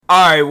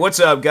Alright, what's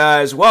up,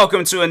 guys?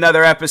 Welcome to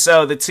another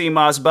episode of the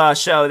T-Moss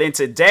Boss Show. In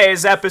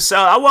today's episode,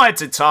 I wanted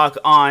to talk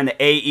on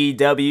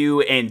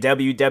AEW and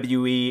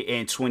WWE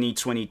in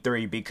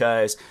 2023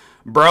 because,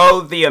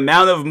 bro, the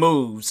amount of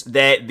moves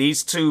that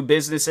these two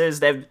businesses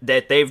that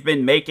they've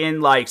been making,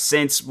 like,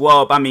 since,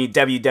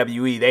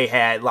 WWE, they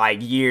had, like,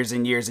 years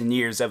and years and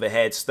years of a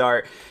head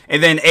start.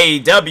 And then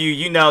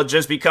AEW,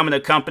 just becoming a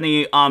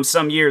company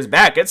some years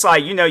back, it's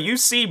like, you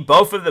see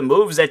both of the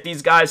moves that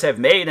these guys have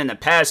made in the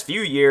past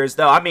few years,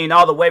 though. I mean,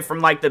 all the way from,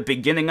 like, the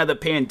beginning of the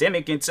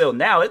pandemic until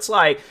now, it's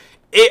like,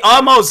 it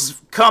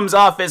almost comes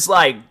off as,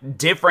 like,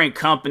 different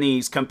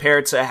companies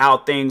compared to how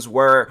things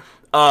were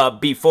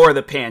before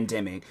the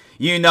pandemic.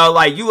 You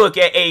look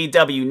at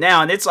AEW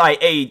now, and it's like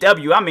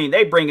AEW, I mean,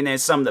 they bringing in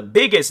some of the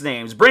biggest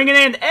names. Bringing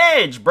in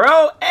Edge,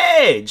 bro.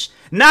 Edge.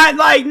 Not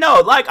like, no,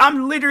 like,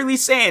 I'm literally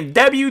saying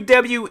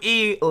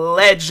WWE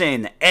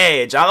legend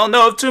Edge. I don't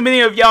know if too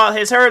many of y'all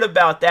has heard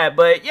about that,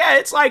 but yeah,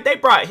 it's like they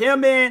brought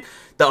him in.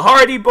 The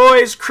Hardy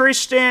Boys,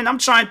 Christian, I'm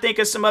trying to think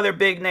of some other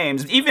big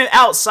names. Even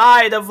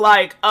outside of,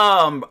 like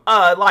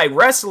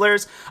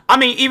wrestlers, I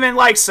mean, even,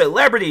 like,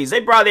 celebrities. They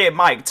brought in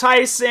Mike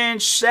Tyson,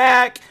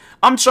 Shaq.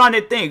 I'm trying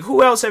to think,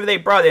 who else have they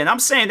brought in? I'm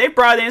saying they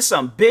brought in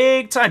some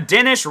big time,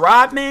 Dennis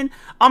Rodman.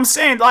 I'm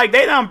saying, like,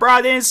 they done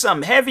brought in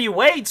some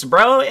heavyweights,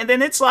 bro. And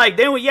then it's like,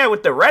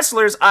 with the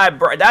wrestlers,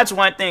 that's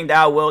one thing that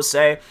I will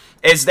say,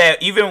 is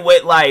that even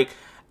with, like,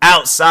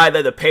 outside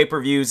of the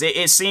pay-per-views,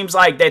 it seems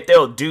like that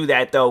they'll do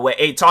that, though.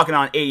 Talking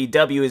on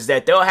AEW is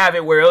that they'll have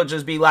it where it'll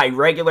just be, like,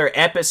 regular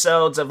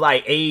episodes of,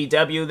 like,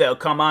 AEW that'll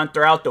come on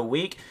throughout the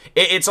week.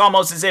 It's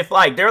almost as if,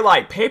 like, they're,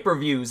 like,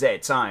 pay-per-views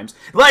at times.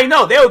 Like,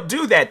 no, they'll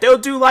do that. They'll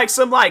do, like,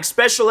 some, like,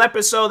 special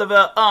episode of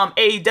a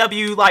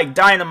AEW, like,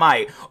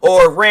 Dynamite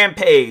or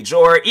Rampage,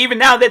 or even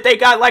now that they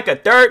got, like, a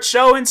third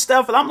show and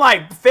stuff. And I'm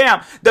like,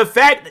 fam, the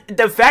fact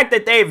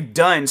that they've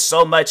done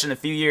so much in a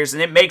few years,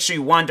 and it makes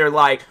you wonder,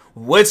 like,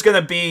 what's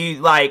gonna be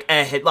like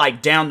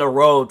down the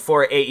road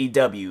for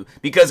AEW,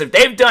 because if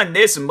they've done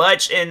this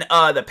much in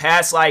the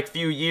past like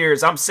few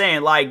years, I'm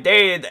saying, like,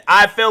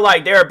 I feel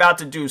like they're about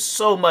to do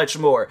so much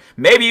more,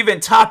 maybe even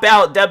top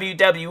out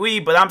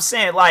WWE. But I'm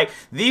saying, like,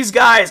 these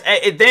guys,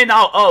 then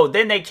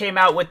they came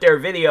out with their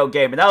video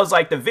game, and I was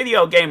like, the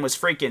video game was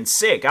freaking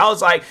sick. I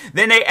was like,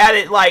 then they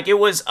added, like, it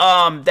was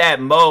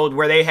that mode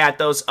where they had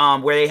those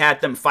where they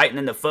had them fighting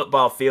in the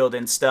football field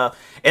and stuff,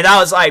 and I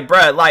was like,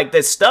 bruh, like,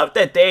 the stuff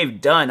that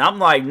they've done, I'm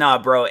like, nah,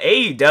 bro,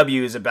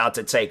 AEW is about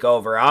to take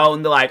over.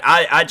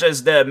 I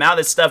just, the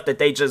amount of stuff that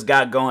they just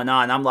got going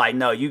on, I'm like,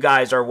 no, you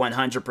guys are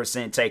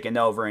 100% taking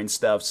over and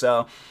stuff.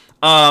 So,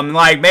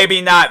 like,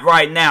 maybe not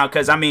right now,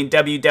 because, I mean,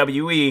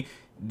 WWE,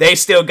 they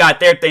still got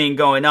their thing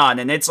going on.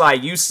 And it's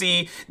like, you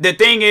see, the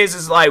thing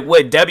is like,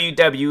 with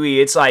WWE,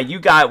 it's like, you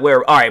got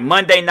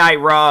Monday Night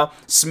Raw,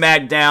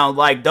 SmackDown,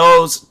 like,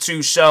 those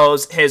two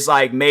shows has,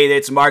 like, made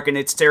its mark in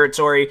its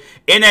territory.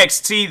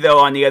 NXT, though,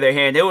 on the other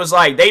hand, it was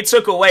like, they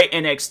took away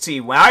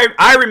NXT. When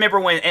I remember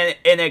when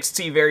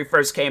NXT very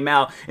first came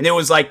out, and it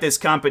was like this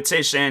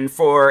competition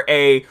for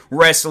a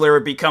wrestler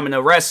becoming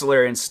a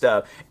wrestler and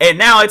stuff. And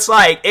now it's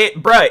like,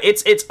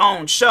 it's its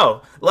own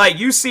show. Like,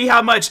 you see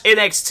how much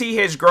NXT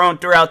has grown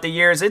throughout the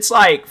years. It's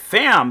like,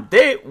 fam,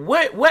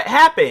 what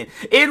happened?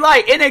 In,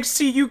 like,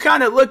 NXT, you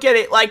kind of look at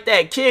it like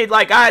that kid.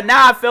 Like,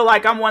 I feel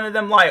like I'm one of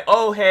them, like,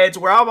 old heads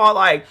where I'm all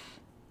like,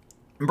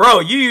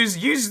 bro, you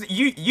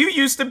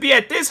used to be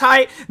at this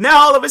height.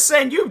 Now all of a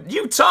sudden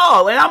you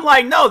tall, and I'm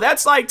like, no,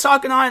 that's like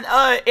talking on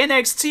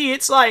NXT.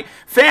 It's like,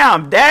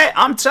 fam, that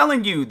I'm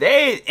telling you,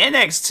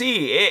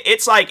 NXT.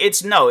 It's like,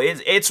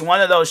 it's one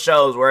of those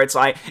shows where it's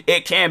like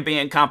it can be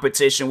in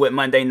competition with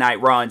Monday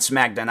Night Raw and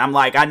SmackDown. I'm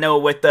like, I know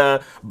with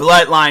the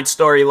Bloodline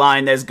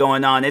storyline that's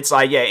going on, it's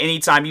like, yeah,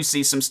 anytime you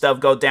see some stuff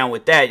go down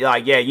with that, you're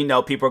like, yeah,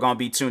 people are gonna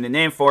be tuning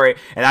in for it,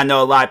 and I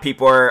know a lot of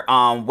people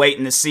are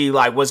waiting to see,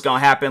 like, what's gonna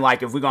happen,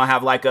 like, if we're gonna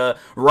have, like, a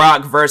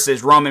Rock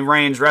versus Roman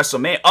Reigns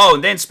WrestleMania. Oh,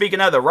 and then speaking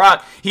of The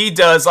Rock, he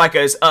does, like,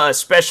 a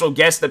special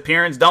guest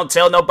appearance. Don't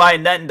tell nobody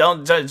nothing.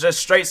 Don't just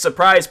straight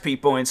surprise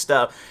people and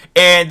stuff.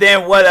 And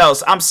then what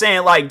else? I'm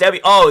saying, like, then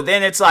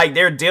it's like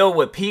their deal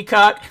with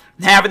Peacock,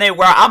 having it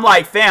where I'm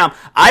like, fam,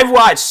 I've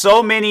watched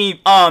so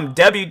many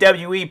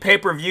WWE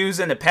pay-per-views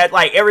in the past,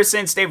 like, ever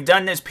since they've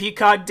done this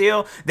Peacock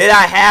deal, that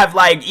I have,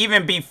 like,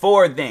 even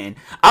before then.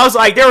 I was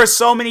like, there were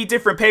so many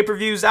different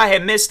pay-per-views I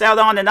had missed out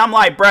on, and I'm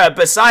like, bruh,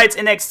 besides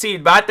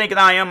NXT, but I think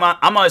I'm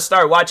gonna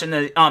start watching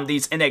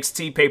these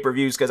NXT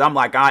pay-per-views, because I'm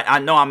like, I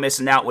know I'm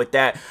missing out with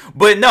that.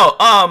 But no,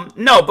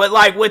 but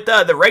like with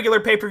the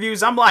regular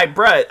pay-per-views, I'm like,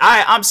 bruh,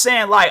 I'm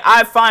saying, like,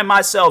 I find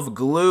myself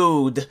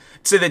glued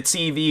to the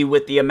TV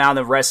with the amount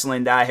of wrestling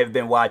that I have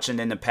been watching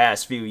in the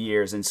past few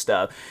years and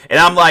stuff. And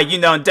I'm like,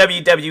 in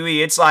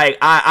WWE, it's like,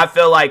 I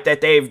feel like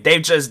that they've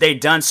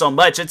done so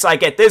much. It's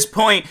like, at this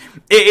point,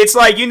 it's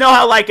like,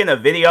 how, like, in a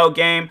video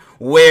game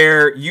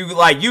where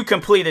you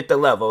completed the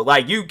level.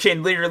 Like, you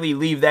can literally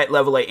leave that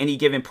level at any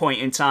given point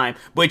in time,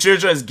 but you're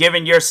just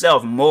giving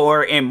yourself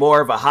more and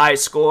more of a high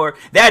score.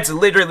 That's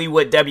literally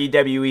what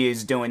WWE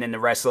is doing in the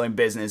wrestling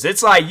business.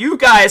 It's like, you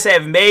guys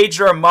have made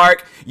your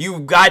mark,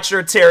 you got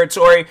your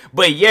territory,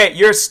 but yet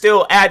you're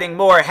still adding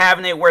more,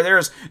 having it where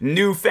there's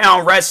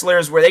newfound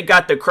wrestlers where they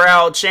got the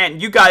crowd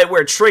chanting. You got it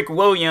where Trick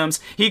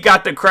Williams, he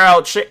got the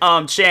crowd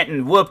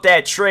chanting, whoop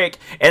that Trick.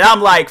 And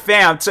I'm like,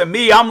 fam, to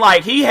me, I'm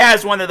like, he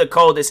has one of the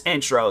coldest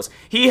intros.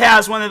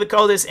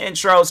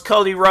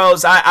 Cody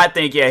Rhodes, I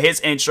think, yeah, his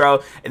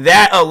intro,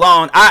 that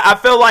alone, I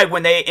feel like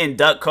when they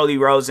induct Cody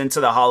Rhodes into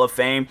the Hall of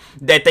Fame,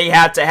 that they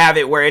have to have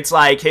it where it's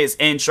like his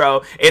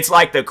intro, it's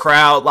like the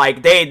crowd,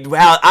 like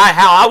how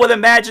I would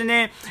imagine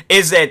it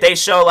is that they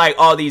show like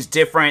all these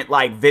different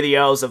like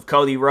videos of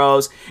Cody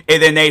Rhodes,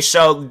 and then they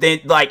show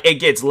like it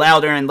gets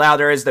louder and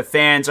louder as the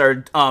fans are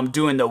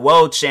doing the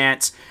woe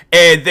chants.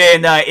 And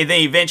then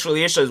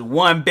eventually it shows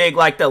one big,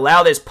 like the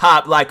loudest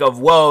pop, like of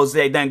woes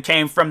that then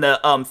came from the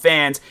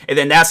fans, and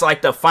then that's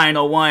like the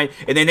final one,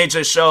 and then it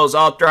just shows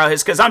all throughout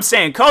his. Because I'm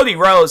saying Cody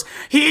Rhodes,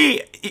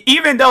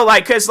 even though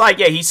like, cause like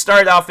yeah, he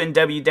started off in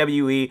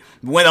WWE,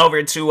 went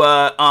over to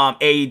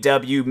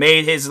AEW,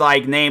 made his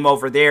like name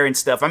over there and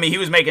stuff. I mean, he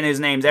was making his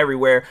names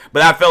everywhere,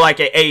 but I feel like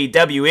at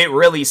AEW it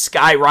really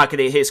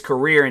skyrocketed his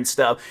career and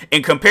stuff.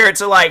 And compared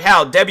to like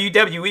how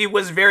WWE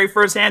was very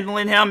first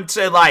handling him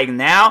to like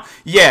now,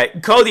 yeah.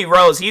 Cody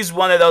Rhodes, he's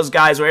one of those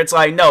guys where it's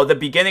like, no, the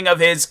beginning of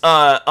his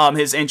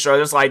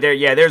intro, it's like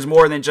there's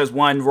more than just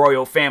one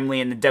royal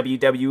family in the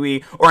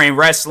WWE or in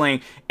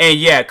wrestling. And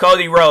yeah,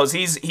 Cody Rhodes,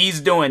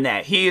 he's doing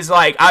that. He's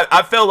like,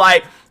 I feel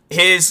like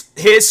his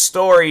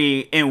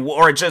story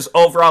or just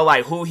overall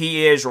like who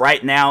he is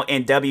right now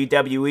in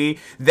WWE,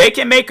 they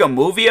can make a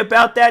movie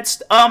about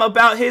that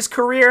about his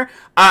career.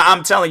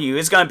 I'm telling you,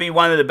 it's gonna be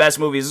one of the best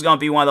movies. It's gonna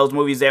be one of those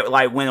movies that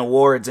like win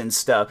awards and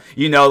stuff.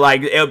 You know,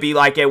 like it'll be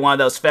like at one of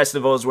those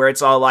festivals where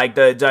it's all like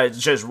the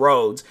just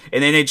Rhodes,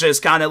 and then it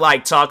just kind of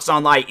like talks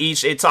on like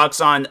it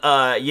talks on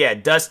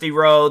Dusty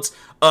Rhodes,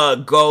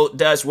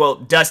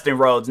 Dustin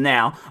Rhodes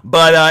now,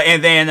 but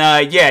and then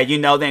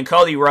then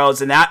Cody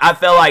Rhodes, and I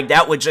felt like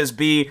that would just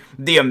be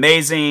the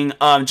amazing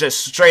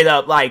just straight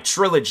up like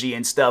trilogy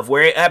and stuff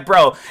where that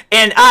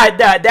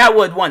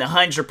would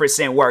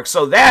 100% work.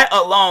 So that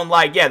alone,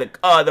 like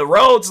the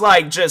Rhodes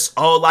like just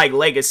like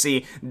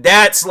legacy,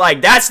 that's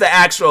the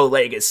actual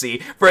legacy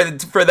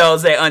for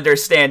those that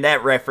understand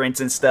that reference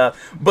and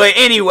stuff. But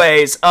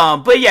anyways,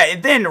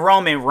 and then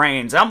Roman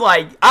Reigns, I'm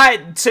like,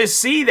 to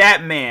see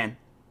that man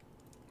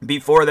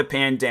before the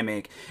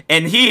pandemic,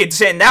 and he had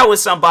said, and that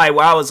was somebody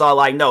where I was all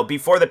like, no,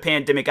 before the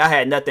pandemic I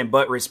had nothing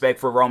but respect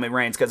for Roman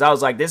Reigns, because I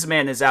was like, this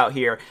man is out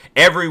here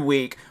every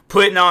week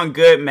putting on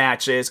good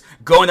matches,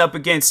 going up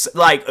against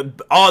like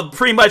all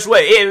pretty much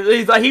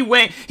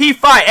he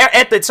fought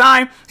at the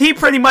time, he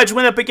pretty much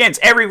went up against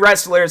every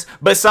wrestlers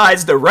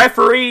besides the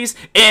referees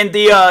and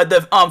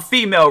the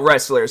female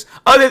wrestlers.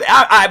 But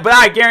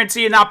I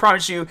guarantee and I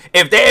promise you,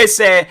 if they had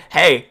said,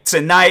 hey,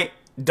 tonight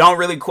don't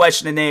really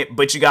question it,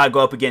 but you gotta go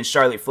up against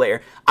Charlotte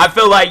Flair, I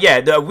feel like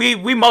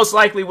we most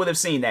likely would have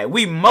seen that.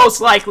 We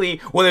most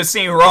likely would have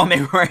seen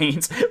Roman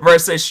Reigns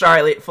versus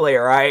Charlotte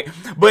Flair, right?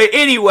 But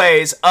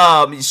anyways,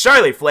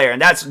 Charlotte Flair,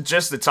 and that's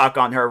just to talk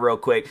on her real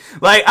quick.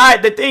 Like,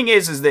 the thing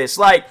is this,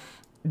 like,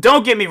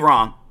 don't get me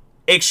wrong,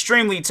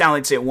 extremely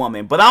talented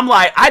woman, but I'm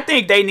like, I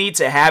think they need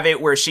to have it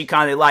where she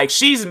kind of like,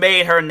 she's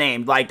made her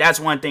name, like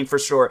that's one thing for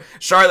sure.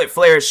 Charlotte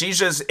Flair, she's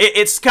just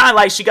it's kind of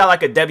like she got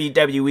like a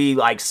WWE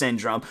like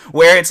syndrome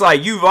where it's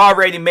like you've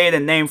already made a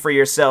name for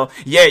yourself,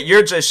 yet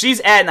she's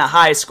adding a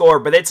high score,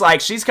 but it's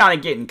like she's kind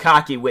of getting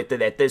cocky with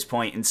it at this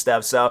point and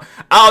stuff. So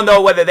I don't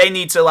know whether they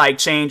need to like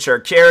change her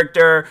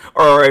character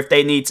or if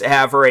they need to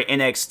have her at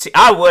NXT.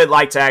 I would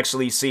like to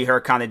actually see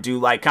her kind of do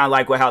like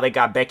how they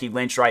got Becky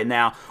Lynch right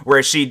now,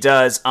 where she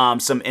does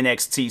some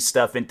NXT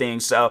stuff and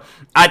things. So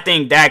I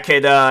think that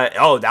could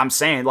I'm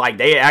saying like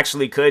they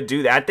actually could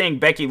do that. I think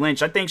Becky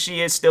Lynch, I think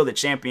she is still the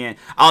champion.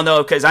 I don't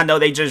know, because I know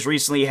they just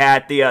recently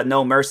had the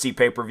No Mercy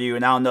pay-per-view,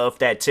 and I don't know if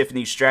that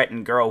Tiffany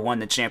Stratton girl won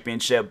the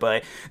championship,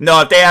 but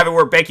no, if they have it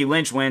where Becky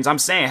Lynch wins, I'm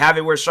saying have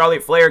it where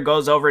Charlotte Flair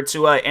goes over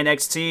to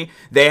NXT.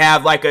 They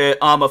have like a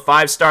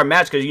 5-star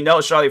match, because you know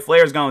what Charlotte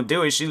Flair is gonna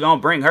do is she's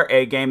gonna bring her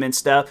A game and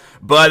stuff.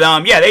 But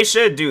they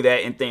should do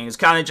that and things.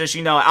 Kind of just,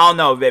 I don't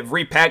know if they've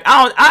repacked.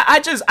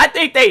 I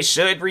think they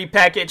should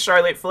repackage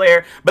Charlotte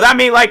Flair, but I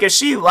mean, like, if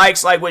she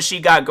likes like what she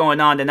got going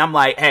on, then I'm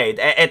like, hey,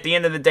 at the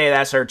end of the day,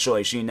 that's her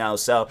choice,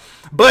 so.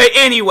 But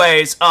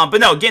anyways, but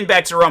no, getting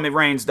back to Roman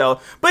Reigns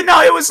though, but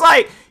no, it was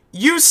like,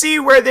 you see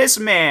where this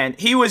man,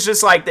 he was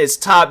just like this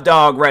top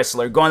dog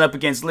wrestler going up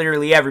against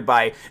literally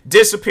everybody,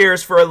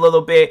 disappears for a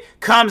little bit,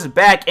 comes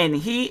back, and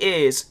he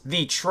is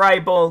the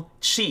tribal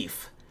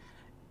chief.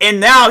 And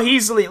now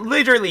he's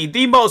literally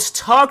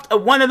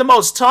one of the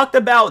most talked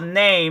about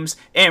names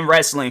in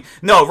wrestling.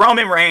 No,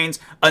 Roman Reigns,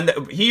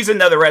 he's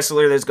another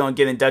wrestler that's going to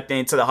get inducted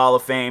into the Hall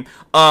of Fame.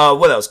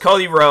 What else?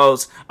 Cody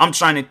Rhodes. I'm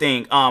trying to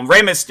think.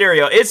 Rey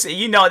Mysterio.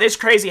 It's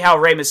crazy how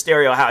Rey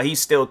Mysterio, how he's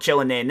still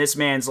killing it. And this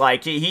man's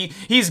like,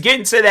 he's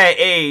getting to that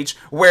age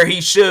where he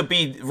should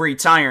be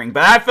retiring.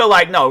 But I feel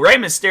like, no, Rey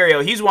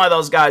Mysterio, he's one of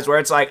those guys where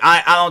it's like,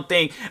 I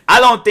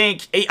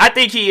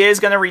think he is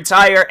going to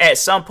retire at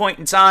some point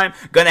in time.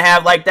 Going to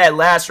have like that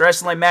last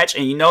wrestling match,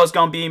 and it's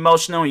going to be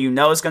emotional, and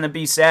it's going to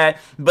be sad.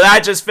 But I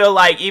just feel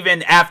like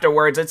even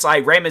afterwards, it's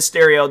like Rey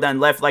Mysterio done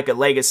left like a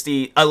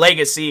legacy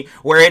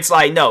where it's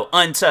like, no,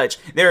 untouched.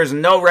 There's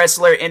no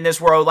wrestler in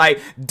this world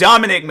like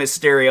Dominic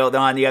Mysterio, though,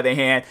 on the other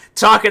hand.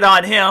 Talking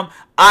on him,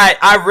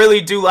 I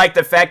really do like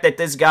the fact that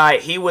this guy,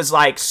 he was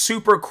like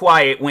super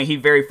quiet when he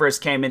very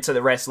first came into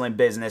the wrestling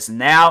business.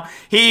 Now,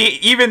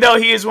 even though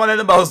he is one of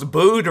the most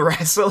booed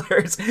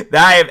wrestlers that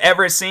I have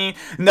ever seen,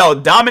 no,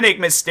 Dominic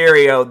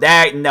Mysterio,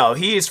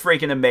 he is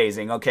freaking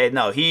amazing, okay?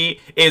 No, he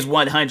is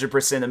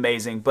 100%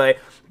 amazing. But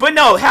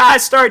no, how I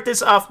start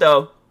this off,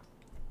 though,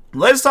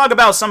 let's talk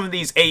about some of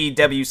these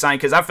AEW signs,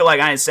 because I feel like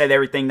I ain't said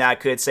everything that I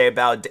could say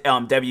about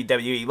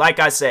WWE. Like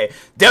I say,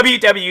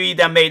 WWE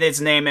that made its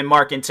name in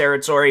marking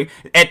territory.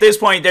 At this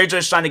point, they're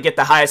just trying to get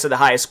the highest of the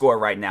highest score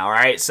right now, all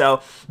right?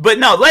 So, but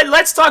no,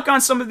 let's talk on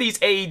some of these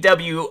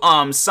AEW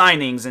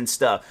signings and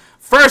stuff.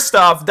 First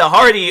off, the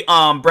Hardy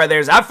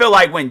brothers, I feel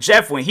like when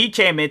he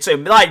came into,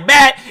 like,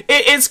 Matt,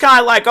 it's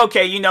kind of like,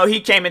 okay, he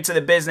came into the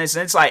business,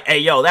 and it's like, hey,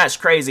 yo, that's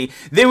crazy.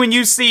 Then when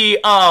you see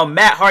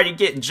Matt Hardy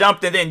getting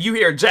jumped, and then you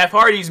hear Jeff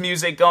Hardy's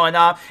music going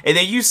off, and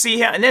then you see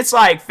him, and it's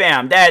like,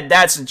 fam,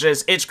 that's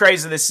just, it's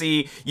crazy to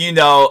see,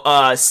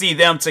 see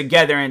them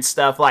together and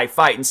stuff, like,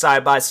 fighting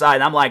side by side.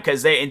 And I'm like,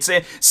 because it's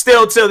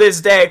still, till this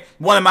day,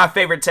 one of my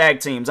favorite tag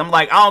teams. I'm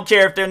like, I don't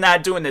care if they're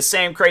not doing the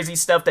same crazy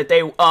stuff that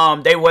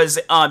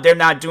they're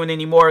not doing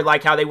anymore,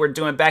 like how they were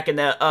doing back in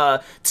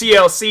the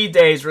TLC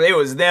days, where it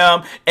was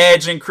them,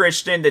 Edge and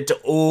Christian.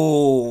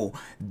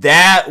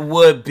 That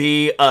would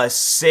be a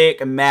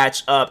sick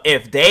matchup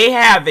if they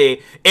have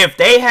it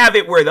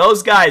where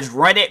those guys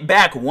run it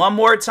back one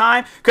more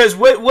time. Because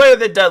what are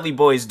the Dudley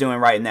Boys doing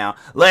right now?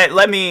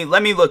 Let me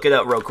look it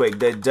up real quick.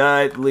 The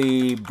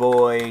Dudley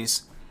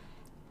Boys.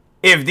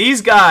 If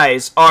these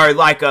guys are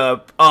like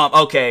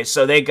okay,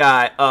 so they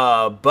got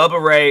Bubba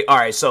Ray. All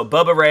right, so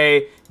Bubba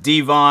Ray,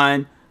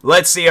 Devon.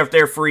 Let's see if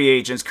they're free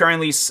agents.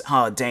 Currently,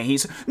 oh, dang,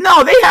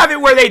 no, they have it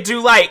where they do,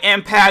 like,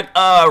 Impact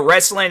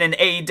Wrestling and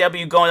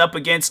AEW going up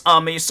against,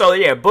 so,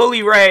 yeah,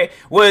 Bully Ray,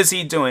 what is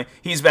he doing?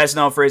 He's best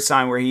known for his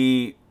time where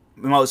he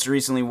most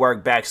recently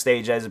worked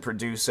backstage as a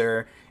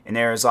producer. And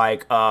there's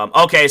like,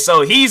 okay,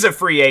 so he's a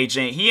free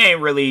agent. He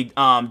ain't really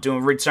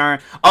doing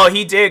return. Oh,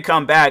 he did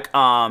come back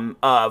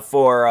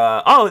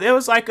it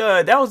was like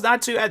that was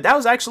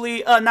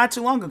actually not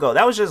too long ago.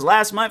 That was just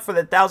last month for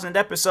the 1,000th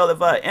episode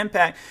of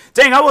Impact.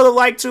 Dang, I would have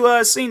liked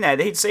to seen that.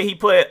 He'd say he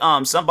put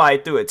somebody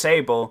through a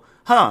table.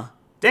 Huh.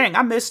 Dang,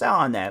 I missed out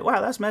on that. Wow,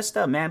 that's messed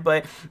up, man.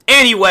 But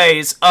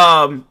anyways,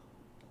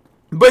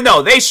 but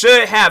no, they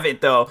should have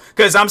it, though,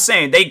 because I'm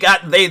saying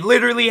they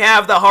literally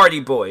have the Hardy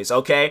Boys,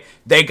 okay?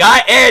 They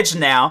got Edge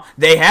now.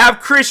 They have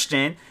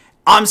Christian.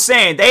 I'm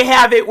saying they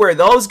have it where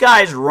those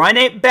guys run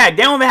it back.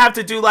 They don't even have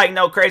to do, like,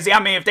 no crazy. I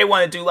mean, if they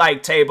want to do,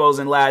 like, tables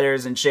and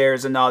ladders and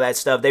chairs and all that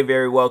stuff, they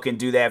very well can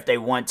do that if they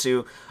want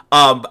to.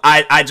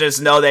 I just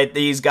know that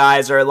these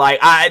guys are like,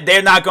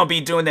 they're not going to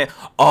be doing that.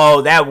 Oh,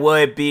 that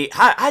would be,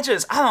 I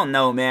don't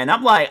know, man.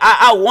 I'm like,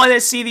 I want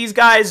to see these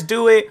guys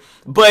do it.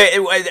 But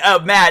a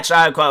match,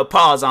 I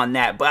pause on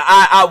that. But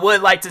I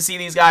would like to see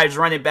these guys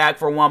run it back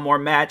for one more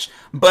match.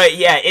 But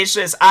yeah, it's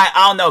just, I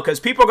don't know, because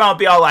people are going to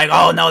be all like,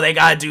 oh no, they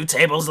got to do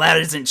tables,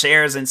 ladders, and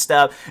chairs and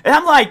stuff. And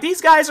I'm like, these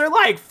guys are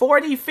like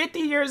 40, 50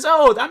 years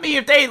old. I mean,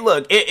 if they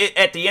look,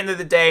 at the end of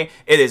the day,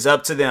 it is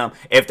up to them.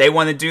 If they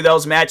want to do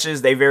those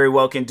matches, they very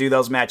well can do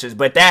those matches.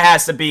 But that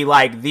has to be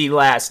like the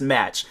last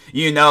match.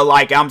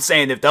 Like I'm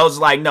saying, if those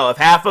if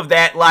half of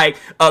that,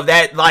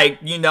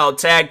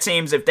 tag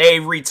teams, if they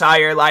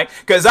retire,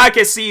 because I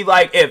can see,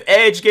 if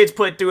Edge gets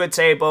put through a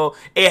table,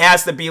 it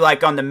has to be,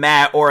 on the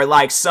mat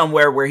or,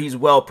 somewhere where he's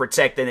well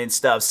protected and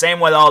stuff. Same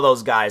with all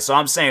those guys. So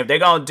I'm saying, if they're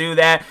going to do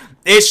that,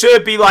 it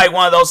should be,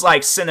 one of those,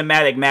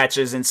 cinematic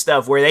matches and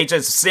stuff where they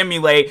just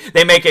simulate,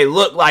 they make it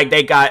look like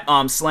they got,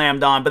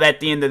 slammed on, but at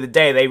the end of the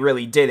day, they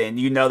really didn't.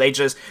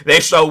 They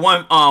show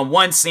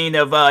one scene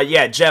of,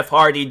 Jeff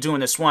Hardy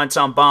doing a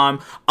Swanton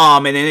Bomb,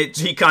 and then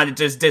he kind of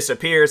just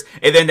disappears,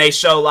 and then they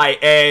show,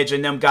 Edge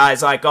and them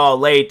guys, all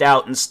laid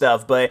out and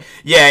stuff. But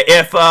yeah,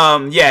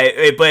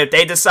 but if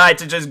they decide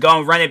to just go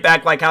and run it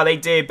back like how they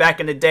did back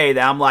in the day,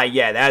 then I'm like,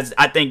 yeah,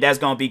 I think that's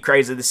gonna be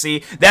crazy to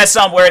see. That's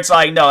something where it's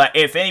no,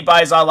 if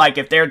anybody's all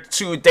if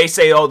they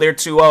say, oh, they're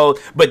too old,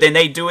 but then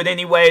they do it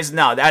anyways,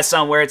 no, that's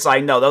something where it's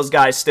no, those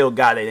guys still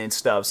got it and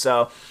stuff.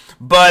 So,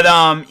 But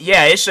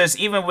yeah, it's just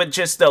even with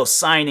just those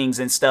signings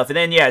and stuff. And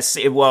then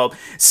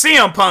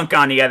CM Punk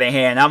on the other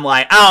hand, I'm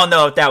like, I don't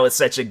know if that was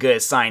such a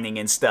good signing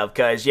and stuff,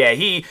 cause yeah,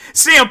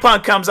 CM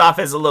Punk comes off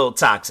as a little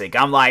toxic.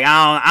 I'm like,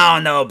 I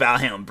don't know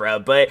about him, bro.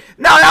 But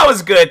no, that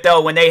was good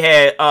though when they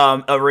had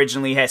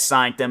originally had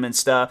signed them and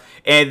stuff.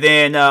 And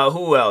then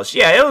who else?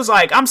 Yeah, it was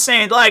like, I'm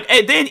saying like,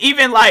 and then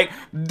even like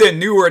the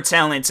newer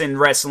talents in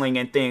wrestling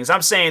and things.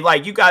 I'm saying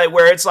like you got it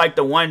where it's like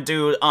the one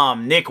dude,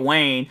 Nick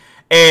Wayne.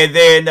 And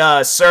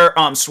then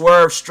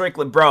Swerve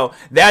Strickland, bro.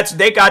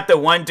 They got the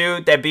one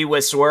dude that be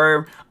with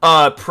Swerve.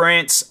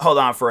 Prince. Hold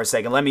on for a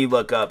second. Let me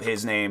look up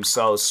his name.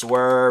 So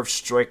Swerve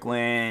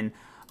Strickland.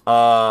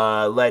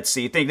 Let's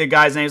see. I think the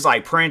guy's name is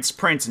like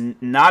Prince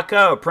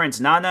Naka or Prince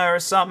Nana or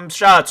something.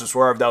 Shout out to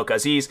Swerve though,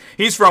 cause he's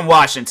from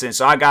Washington,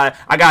 so I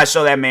gotta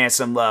show that man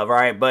some love. All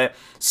right, but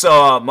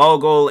so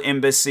Mogul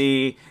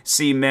Embassy,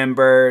 C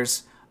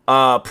members.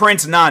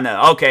 Prince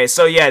Nana. Okay,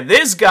 so yeah,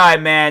 this guy,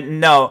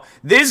 man, no,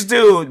 this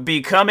dude be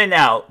coming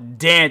out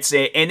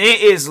dancing, and it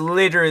is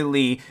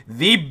literally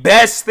the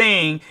best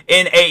thing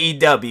in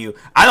AEW.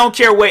 I don't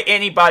care what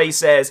anybody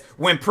says.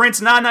 When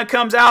Prince Nana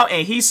comes out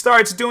and he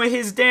starts doing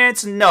his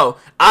dance, no,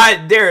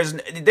 there's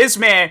this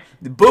man,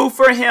 boo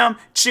for him,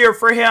 cheer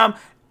for him.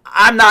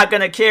 I'm not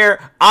going to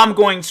care. I'm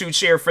going to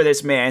cheer for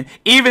this man.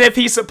 Even if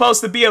he's supposed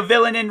to be a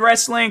villain in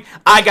wrestling,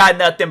 I got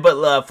nothing but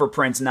love for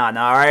Prince Nana,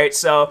 all right?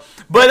 So,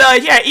 but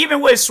yeah,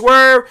 even with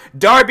Swerve,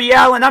 Darby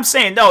Allin, I'm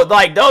saying, no,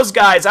 like those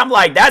guys, I'm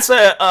like, that's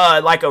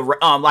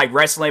a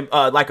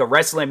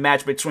wrestling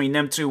match between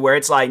them two where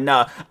it's like,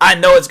 no, I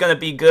know it's going to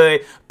be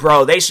good.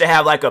 Bro, they should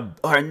have like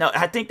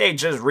I think they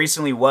just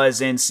recently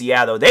was in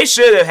Seattle. They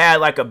should have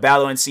had like a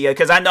battle in Seattle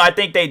because I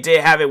think they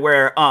did have it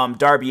where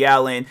Darby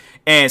Allin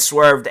and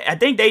Swerve, I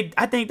think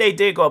they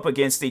did go up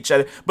against each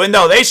other. But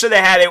no, they should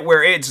have had it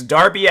where it's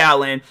Darby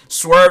Allin,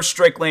 Swerve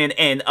Strickland,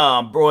 and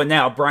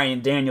now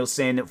Bryan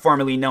Danielson,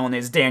 formerly known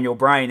as Daniel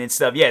Bryan and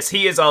stuff. Yes,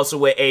 he is also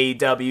with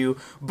AEW.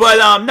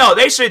 But no,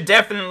 they should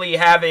definitely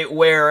have it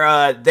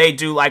where they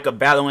do like a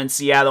battle in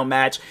Seattle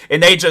match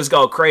and they just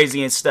go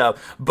crazy and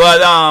stuff.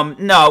 But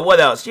no,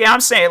 what else? Yeah,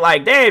 I'm saying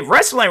like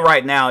wrestling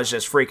right now is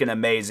just freaking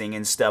amazing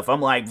and stuff.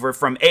 I'm like, we're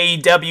from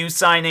AEW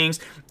signings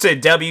to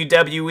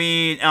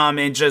WWE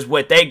and just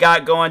what they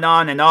got going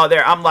on and all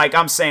there.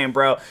 I'm saying,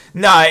 bro,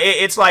 nah,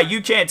 it's like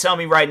you can't tell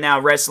me right now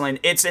wrestling,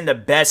 it's in the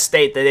best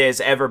state that it has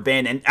ever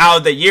been. And out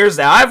of the years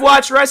that I've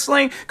watched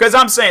wrestling, because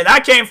I'm saying I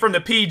came from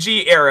the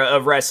PG era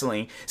of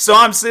wrestling. So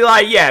I'm still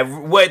like, yeah,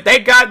 what they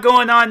got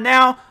going on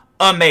now,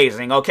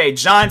 amazing. Okay,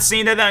 John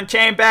Cena then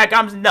came back.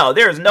 No,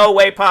 there's no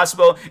way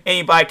possible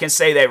anybody can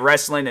say that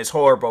wrestling is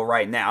horrible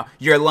right now.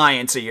 You're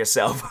lying to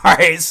yourself. All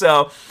right,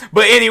 so,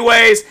 but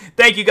anyways,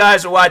 thank you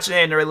guys for watching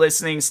and or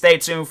listening. Stay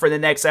tuned for the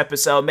next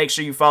episode. Make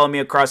sure you follow me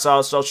across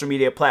all social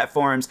media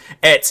platforms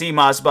at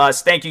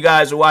TMossBoss. Thank you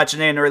guys for watching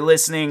and or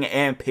listening,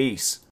 and peace.